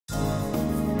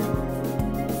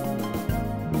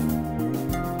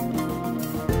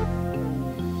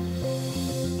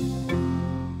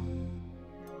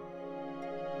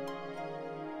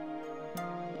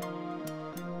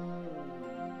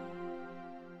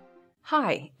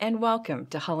Hi, and welcome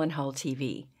to Hull and Hull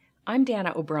TV. I'm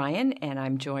Dana O'Brien, and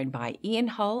I'm joined by Ian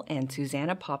Hull and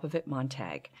Suzana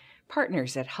Popovic-Montag,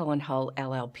 partners at Hull and Hull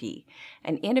LLP,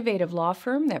 an innovative law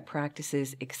firm that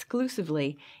practices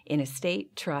exclusively in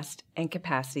estate, trust, and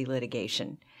capacity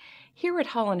litigation. Here at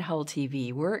Hull and Hull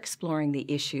TV, we're exploring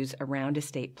the issues around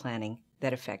estate planning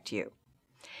that affect you.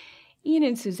 Ian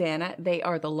and Suzana, they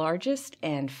are the largest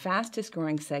and fastest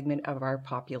growing segment of our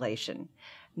population.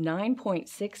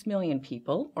 9.6 million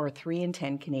people, or 3 in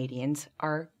 10 Canadians,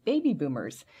 are baby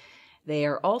boomers. They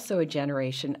are also a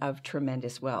generation of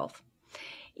tremendous wealth.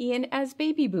 Ian, as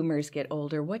baby boomers get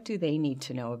older, what do they need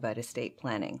to know about estate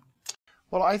planning?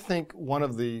 Well, I think one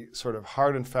of the sort of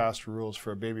hard and fast rules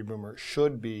for a baby boomer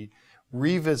should be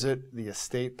revisit the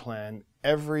estate plan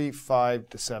every 5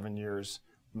 to 7 years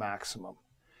maximum.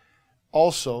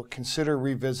 Also, consider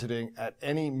revisiting at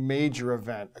any major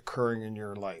event occurring in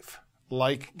your life,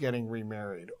 like getting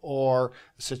remarried or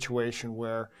a situation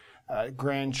where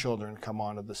grandchildren come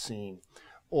onto the scene,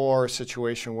 or a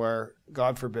situation where,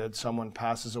 God forbid, someone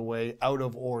passes away out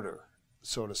of order,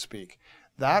 so to speak.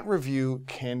 That review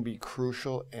can be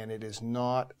crucial, and it is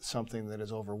not something that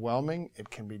is overwhelming. It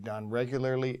can be done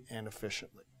regularly and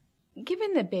efficiently.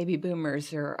 Given that baby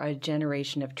boomers are a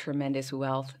generation of tremendous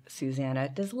wealth,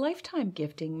 Suzana, does lifetime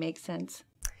gifting make sense?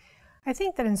 I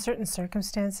think that in certain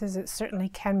circumstances, it certainly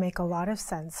can make a lot of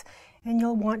sense. And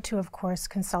you'll want to, of course,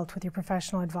 consult with your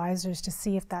professional advisors to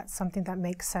see if that's something that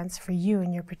makes sense for you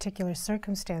in your particular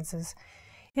circumstances.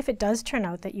 If it does turn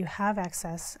out that you have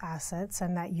excess assets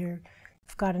and that you've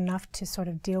got enough to sort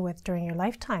of deal with during your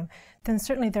lifetime, then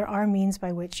certainly there are means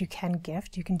by which you can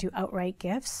gift. You can do outright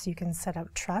gifts, you can set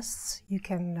up trusts, you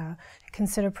can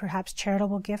consider perhaps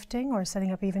charitable gifting or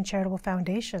setting up even charitable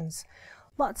foundations.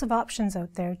 Lots of options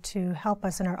out there to help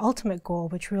us in our ultimate goal,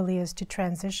 which really is to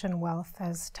transition wealth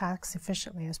as tax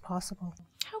efficiently as possible.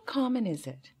 How common is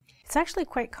it? It's actually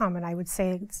quite common, I would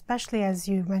say, especially as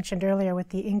you mentioned earlier with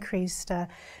the increased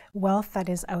wealth that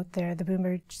is out there, the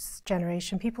boomer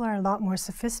generation. People are a lot more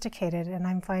sophisticated, and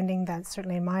I'm finding that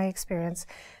certainly in my experience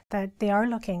that they are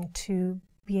looking to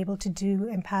be able to do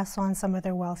and pass on some of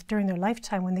their wealth during their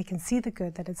lifetime when they can see the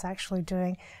good that it's actually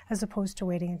doing, as opposed to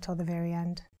waiting until the very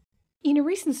end. A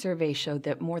recent survey showed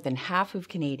that more than half of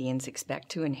Canadians expect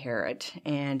to inherit,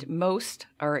 and most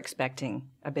are expecting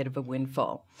a bit of a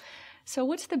windfall. So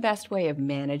what's the best way of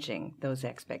managing those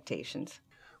expectations?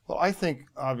 Well, I think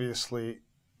obviously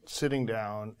sitting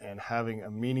down and having a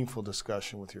meaningful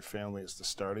discussion with your family is the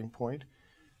starting point.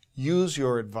 Use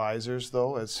your advisors,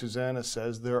 though. As Suzana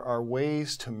says, there are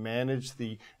ways to manage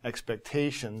the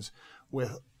expectations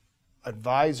with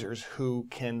advisors who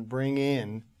can bring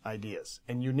in ideas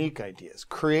and unique ideas,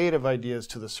 creative ideas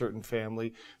to the certain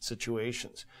family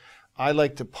situations. I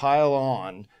like to pile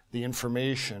on the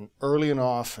information early and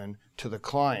often to the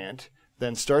client,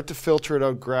 then start to filter it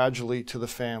out gradually to the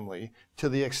family to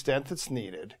the extent that's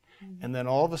needed, and then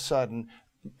all of a sudden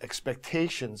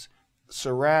expectations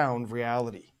surround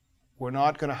reality. We're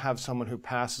not going to have someone who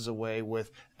passes away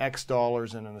with X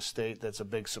dollars in an estate that's a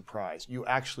big surprise. You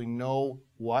actually know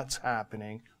what's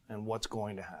happening and what's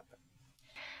going to happen.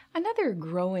 Another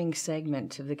growing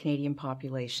segment of the Canadian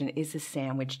population is the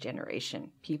sandwich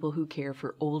generation, people who care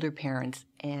for older parents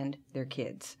and their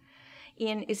kids.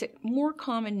 Ian, is it more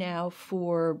common now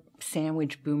for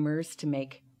sandwich boomers to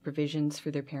make provisions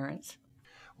for their parents?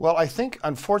 Well, I think,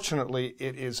 unfortunately,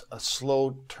 it is a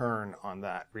slow turn on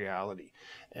that reality.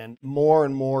 And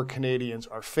more Canadians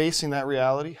are facing that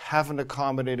reality, haven't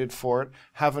accommodated for it,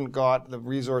 haven't got the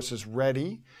resources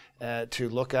ready to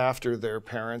look after their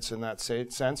parents in that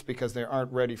sense, because they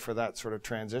aren't ready for that sort of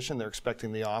transition. They're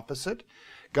expecting the opposite.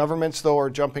 Governments, though,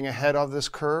 are jumping ahead of this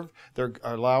curve. They're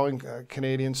allowing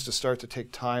Canadians to start to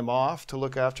take time off to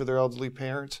look after their elderly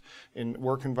parents in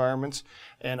work environments.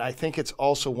 And I think it's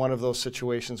also one of those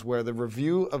situations where the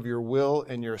review of your will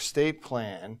and your estate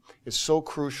plan is so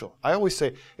crucial. I always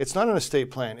say it's not an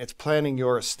estate plan, it's planning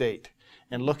your estate,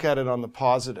 and look at it on the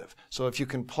positive. So if you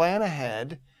can plan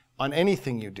ahead on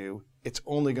anything you do, it's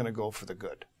only going to go for the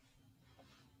good.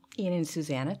 Ian and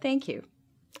Suzana, thank you.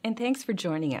 And thanks for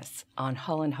joining us on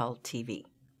Hull and Hull TV.